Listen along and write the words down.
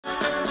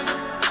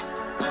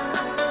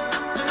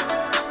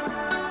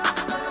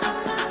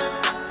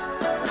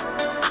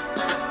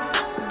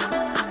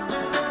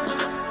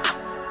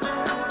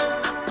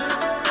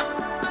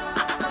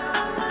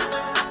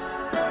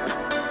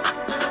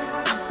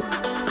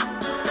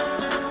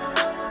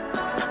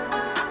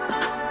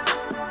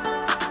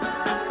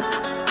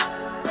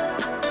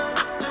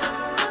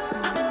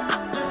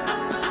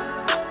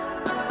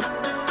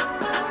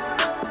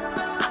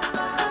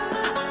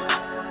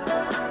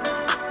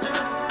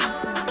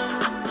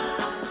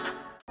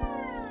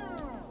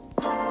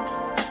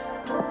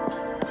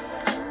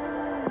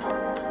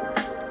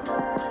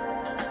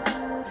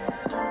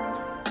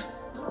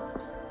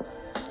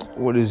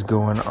What is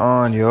going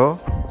on, y'all?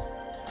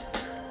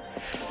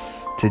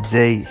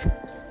 Today,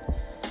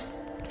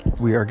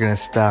 we are going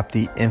to stop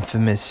the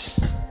infamous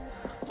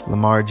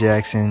Lamar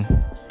Jackson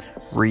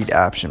read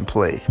option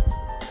play.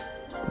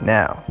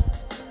 Now,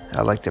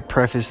 I'd like to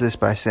preface this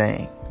by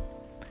saying,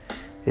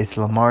 it's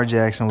Lamar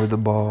Jackson with the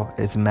ball.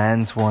 It's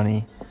Madden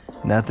 20.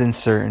 Nothing's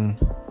certain,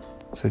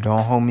 so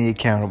don't hold me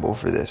accountable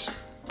for this.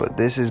 But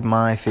this is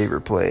my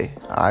favorite play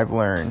I've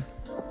learned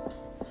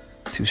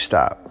to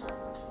stop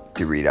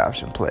the read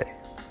option play.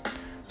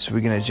 So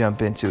we're going to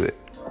jump into it.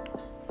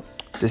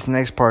 This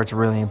next part's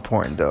really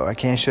important though. I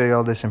can't show you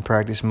all this in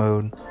practice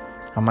mode.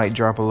 I might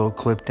drop a little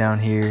clip down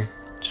here,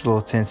 just a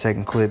little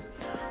 10-second clip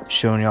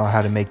showing y'all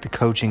how to make the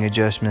coaching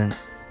adjustment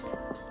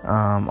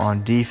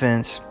on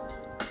defense.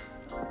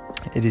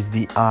 It is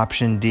the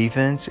option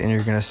defense, and you're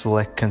going to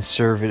select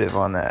conservative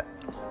on that.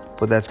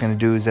 What that's going to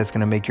do is that's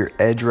going to make your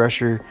edge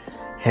rusher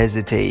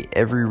hesitate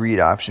every read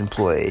option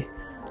play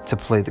to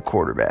play the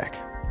quarterback,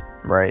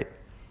 right?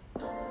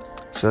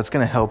 So that's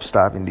going to help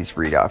stopping these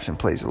read option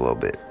plays a little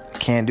bit. I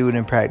can't do it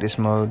in practice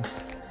mode.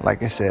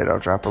 Like I said, I'll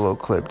drop a little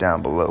clip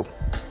down below.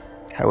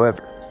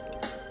 However,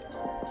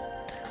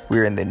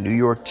 we're in the New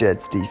York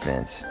Jets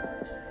defense.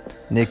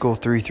 Nickel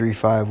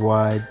 3-3-5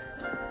 wide.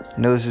 I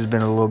know this has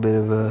been a little bit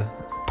of a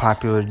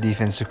popular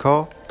defensive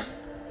call.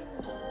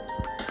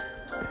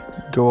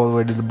 Go all the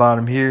way to the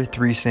bottom here.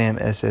 3-Sam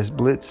SS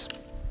blitz.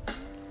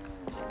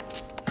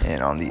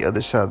 And on the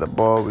other side of the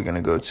ball, we're going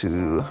to go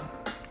to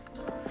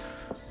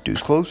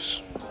deuce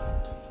close.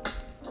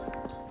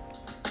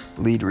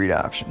 Lead read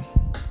option.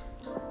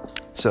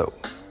 So,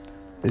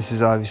 this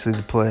is obviously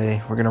the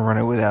play. We're going to run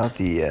it without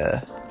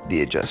the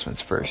adjustments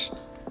first.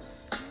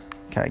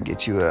 Kind of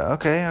get you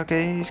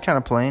okay, he's kind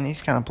of playing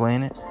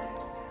it.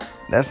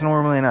 That's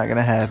normally not going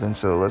to happen,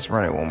 so let's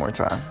run it one more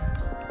time.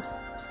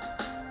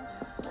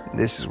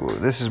 This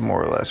is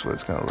more or less what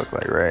it's going to look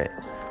like, right?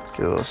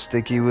 Get a little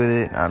sticky with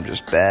it. I'm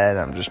just bad.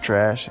 I'm just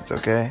trash. It's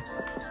okay.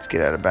 Let's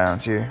get out of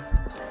bounds here.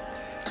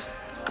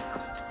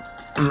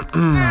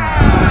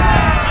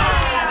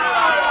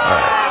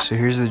 Alright, so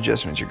here's the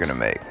adjustments you're going to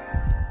make.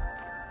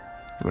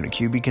 You want a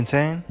QB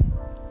contain?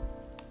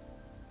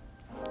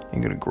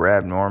 You're going to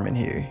grab Norman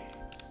here.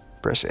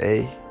 Press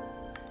A.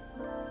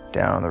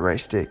 Down on the right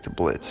stick to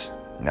blitz.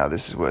 Now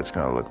this is what it's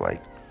going to look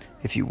like.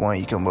 If you want,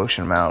 you can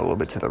motion him out a little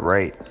bit to the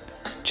right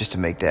just to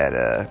make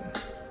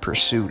that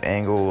pursuit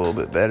angle a little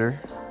bit better.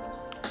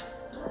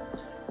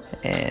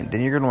 And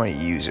then you're going to want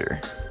to use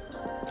her.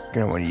 You're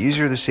going to want to use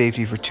her the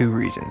safety for two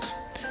reasons.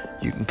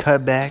 You can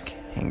cut back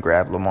and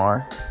grab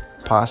Lamar,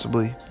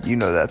 possibly. You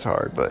know that's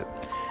hard, but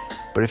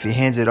if he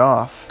hands it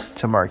off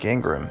to Mark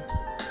Ingram,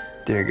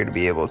 then you're going to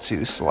be able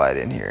to slide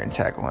in here and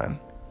tackle him.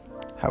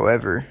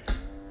 However,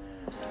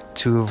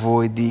 to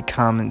avoid the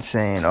comment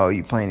saying, "Oh,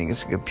 you playing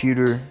against a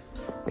computer,"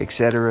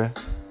 etc.,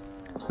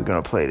 we're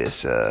gonna play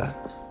this. We're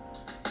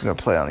gonna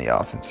play on the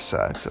offensive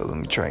side. So let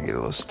me try and get a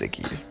little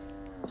sticky.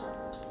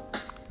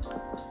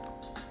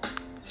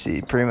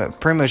 See,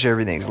 pretty much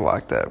everything's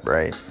locked up,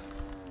 right?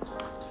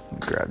 Let me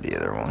grab the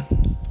other one.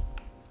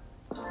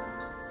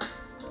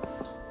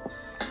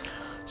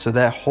 So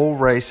that whole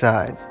right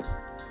side.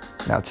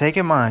 Now, take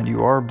in mind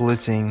you are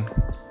blitzing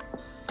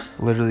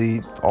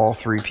literally all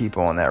three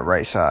people on that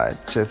right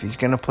side. So if he's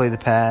going to play the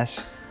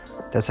pass,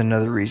 that's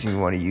another reason you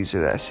want to use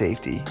that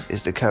safety,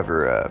 is to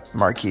cover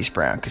Marquise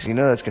Brown, because you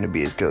know that's going to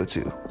be his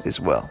go-to as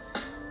well.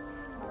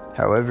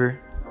 However,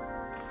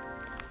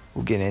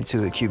 we'll get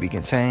into a QB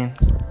contain.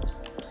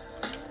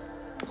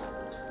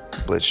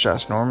 Blitz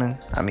Josh Norman.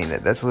 I mean,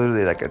 that's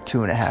literally like a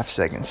 2.5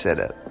 second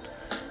setup.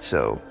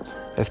 So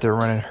if they're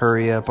running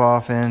hurry up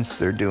offense,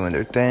 they're doing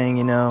their thing,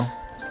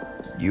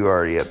 you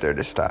already up there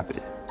to stop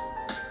it.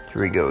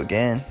 Here we go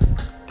again.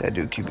 That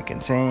dude QB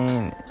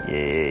contain.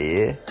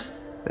 Yeah.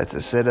 That's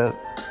a setup.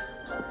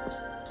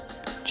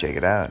 Check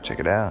it out.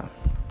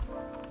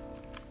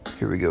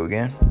 Here we go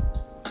again.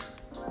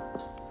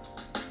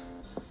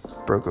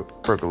 Broke a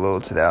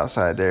little to the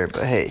outside there,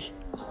 but hey.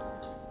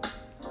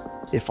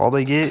 If all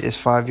they get is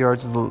 5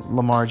 yards with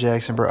Lamar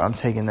Jackson, bro, I'm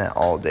taking that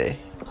all day.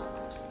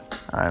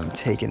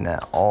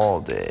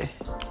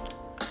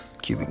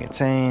 QB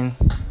contain.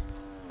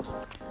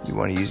 You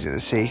want to use the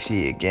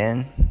safety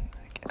again.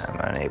 I'm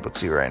unable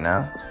to right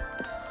now.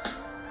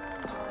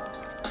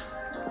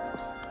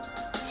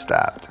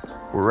 Stopped.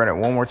 We'll run it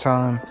one more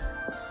time.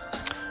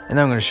 And then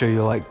I'm going to show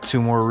you like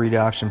 2 more read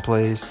option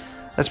plays.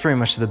 That's pretty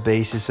much the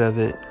basis of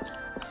it.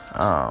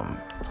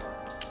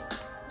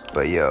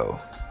 But yo,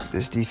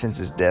 this defense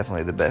is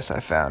definitely the best I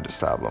found to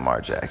stop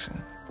Lamar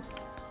Jackson.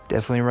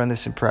 Definitely run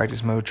this in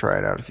practice mode. Try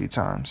it out a few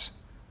times.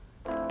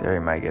 There he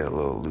might get a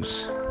little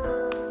loose.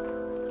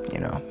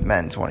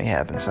 Madden 20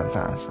 happens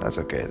sometimes. That's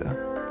okay though.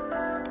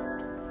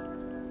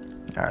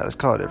 Alright, let's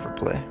call it for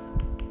play.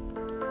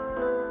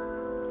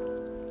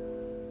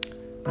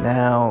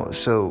 Now,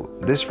 so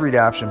this read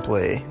option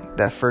play,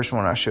 that first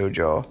one I showed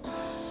y'all,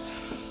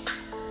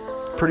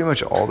 pretty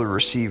much all the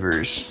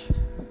receivers,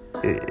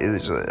 it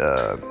was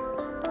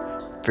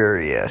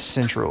very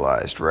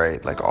centralized,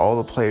 right? Like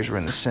all the players were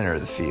in the center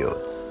of the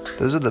field.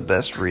 Those are the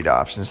best read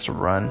options to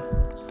run,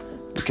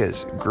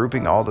 because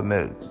grouping all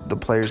the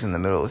players in the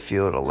middle of the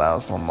field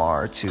allows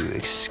Lamar to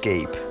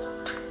escape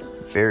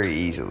very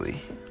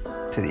easily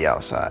to the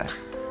outside.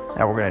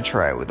 Now we're going to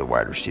try it with the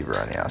wide receiver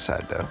on the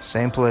outside, though.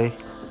 Same play.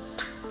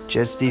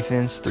 Jets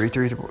defense,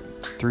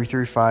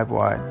 3-3-5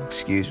 wide.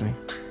 Excuse me.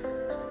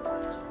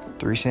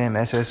 3-Sam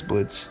SS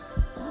blitz.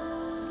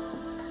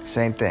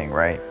 Same thing,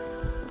 right?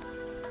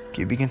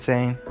 QB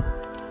contain.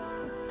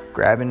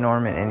 Grabbing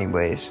Norman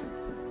anyways.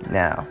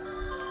 Now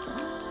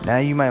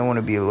you might want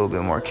to be a little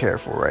bit more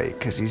careful, right?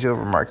 Because he's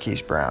over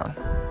Marquise Brown.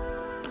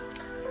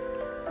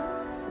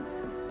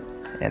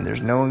 And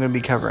there's no one going to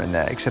be covering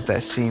that except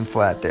that seam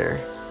flat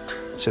there.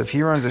 So if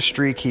he runs a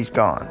streak, he's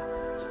gone.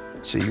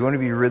 So you want to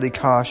be really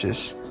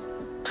cautious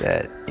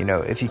that,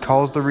 if he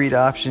calls the read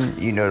option,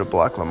 to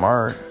block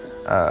Lamar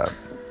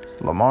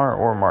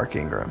or Mark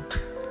Ingram.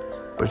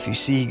 But if you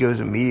see he goes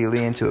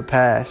immediately into a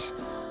pass,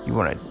 you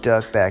want to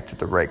duck back to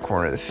the right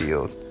corner of the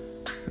field.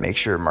 Make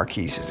sure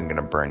Marquise isn't going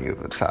to burn you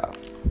over the top.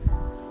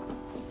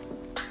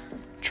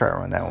 Try to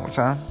run that one more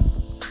time.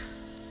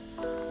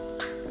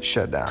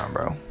 Shut down,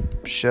 bro.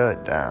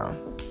 Shut down.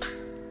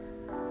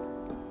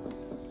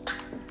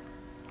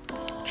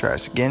 Try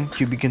this again.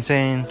 QB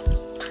contain.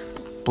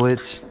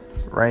 Blitz.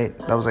 Right?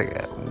 That was like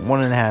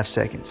 1.5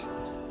 seconds.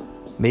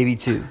 Maybe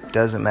 2.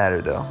 Doesn't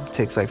matter, though. It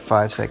takes like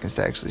 5 seconds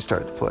to actually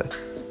start the play.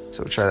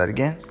 So try that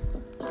again.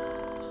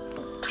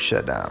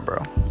 Shut down,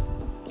 bro.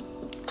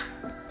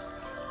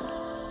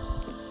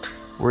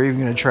 We're even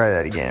going to try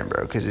that again,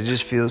 bro, because it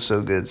just feels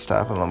so good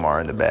stopping Lamar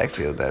in the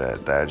backfield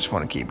that I just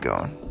want to keep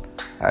going.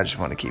 I just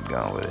want to keep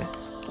going with it.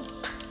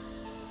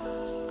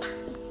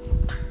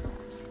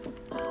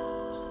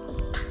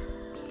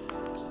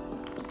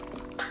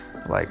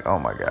 Like, oh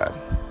my God.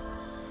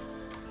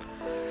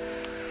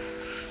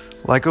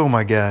 Like, oh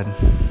my God.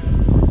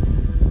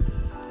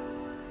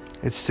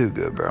 It's too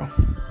good, bro.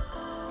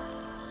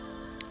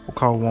 We'll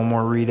call one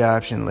more read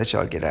option and let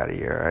y'all get out of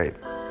here, alright?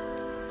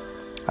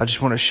 I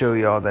just want to show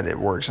y'all that it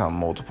works on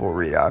multiple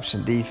read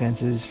option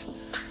defenses.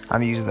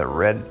 I'm using the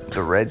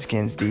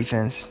Redskins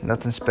defense.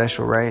 Nothing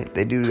special, right?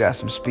 They do got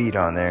some speed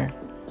on there,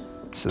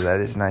 so that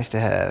is nice to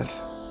have.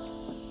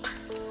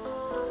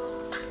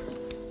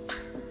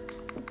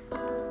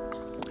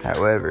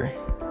 However,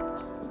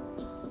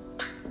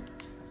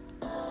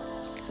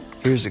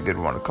 here's a good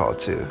one to call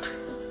too.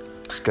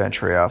 It's gun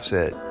tray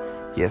offset.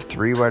 You have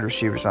 3 wide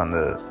receivers on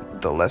the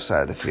left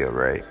side of the field,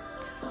 right?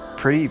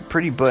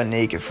 Pretty butt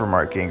naked for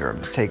Mark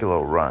Ingram to take a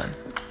little run.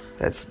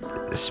 That's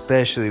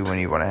especially when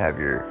you want to have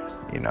your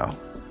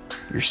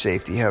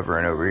safety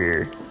hovering over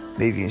here.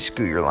 Maybe you can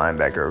scoot your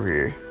linebacker over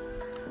here.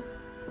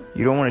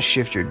 You don't want to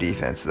shift your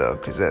defense though,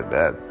 because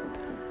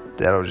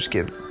that'll just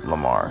give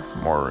Lamar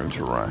more room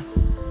to run.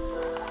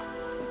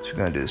 So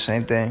we're gonna do the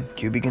same thing.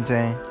 QB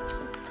contain.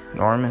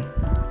 Norman.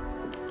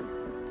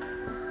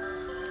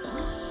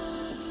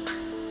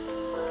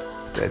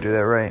 Did I do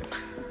that right?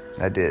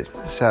 I did.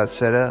 This is how it's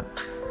set up.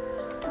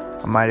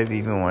 I might have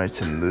even wanted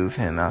to move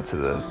him out to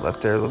the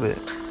left there a little bit.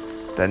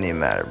 Doesn't even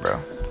matter, bro.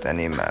 Doesn't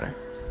even matter.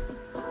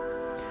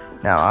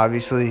 Now,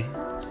 obviously,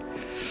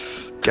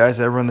 guys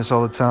that run this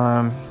all the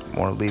time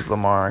want to leave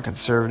Lamar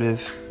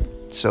conservative.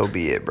 So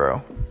be it,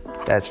 bro.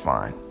 That's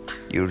fine.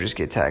 You'll just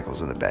get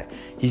tackles in the back.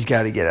 He's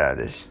got to get out of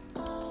this.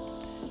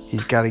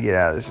 He's got to get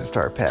out of this and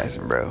start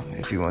passing, bro,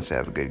 if he wants to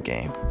have a good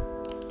game.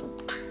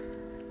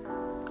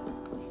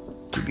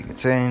 QB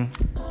contain.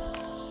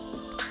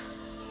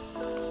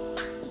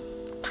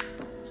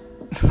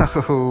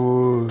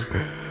 Oh,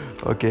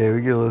 okay,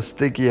 we get a little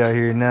sticky out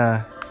here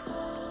now.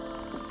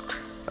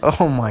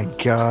 Oh my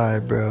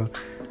God, bro.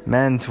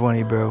 Madden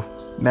 20, bro.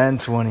 Madden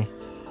 20.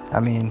 I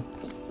mean,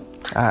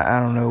 I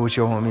don't know what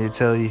y'all want me to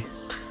tell you.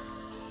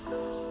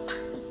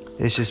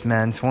 It's just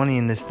Madden 20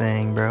 in this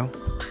thing, bro.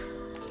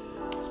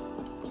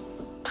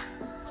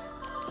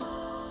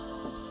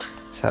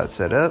 That's how it's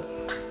set up.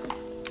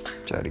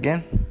 Try it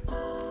again.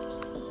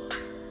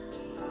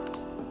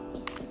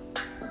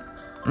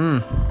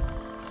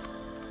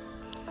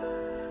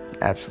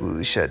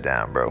 Absolutely shut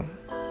down, bro.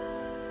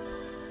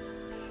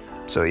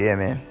 So yeah,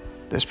 man,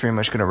 that's pretty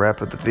much gonna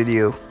wrap up the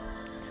video.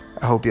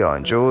 I hope y'all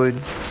enjoyed,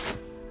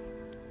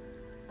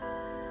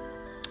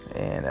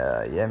 and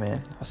yeah,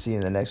 man, I'll see you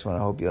in the next one. I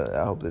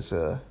hope this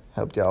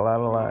helped y'all out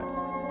a lot.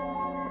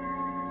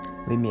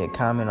 Leave me a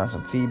comment on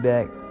some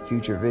feedback,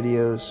 future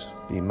videos,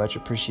 be much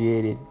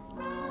appreciated.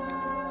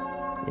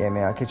 Yeah,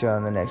 man, I'll catch y'all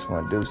in the next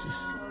one.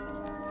 Deuces.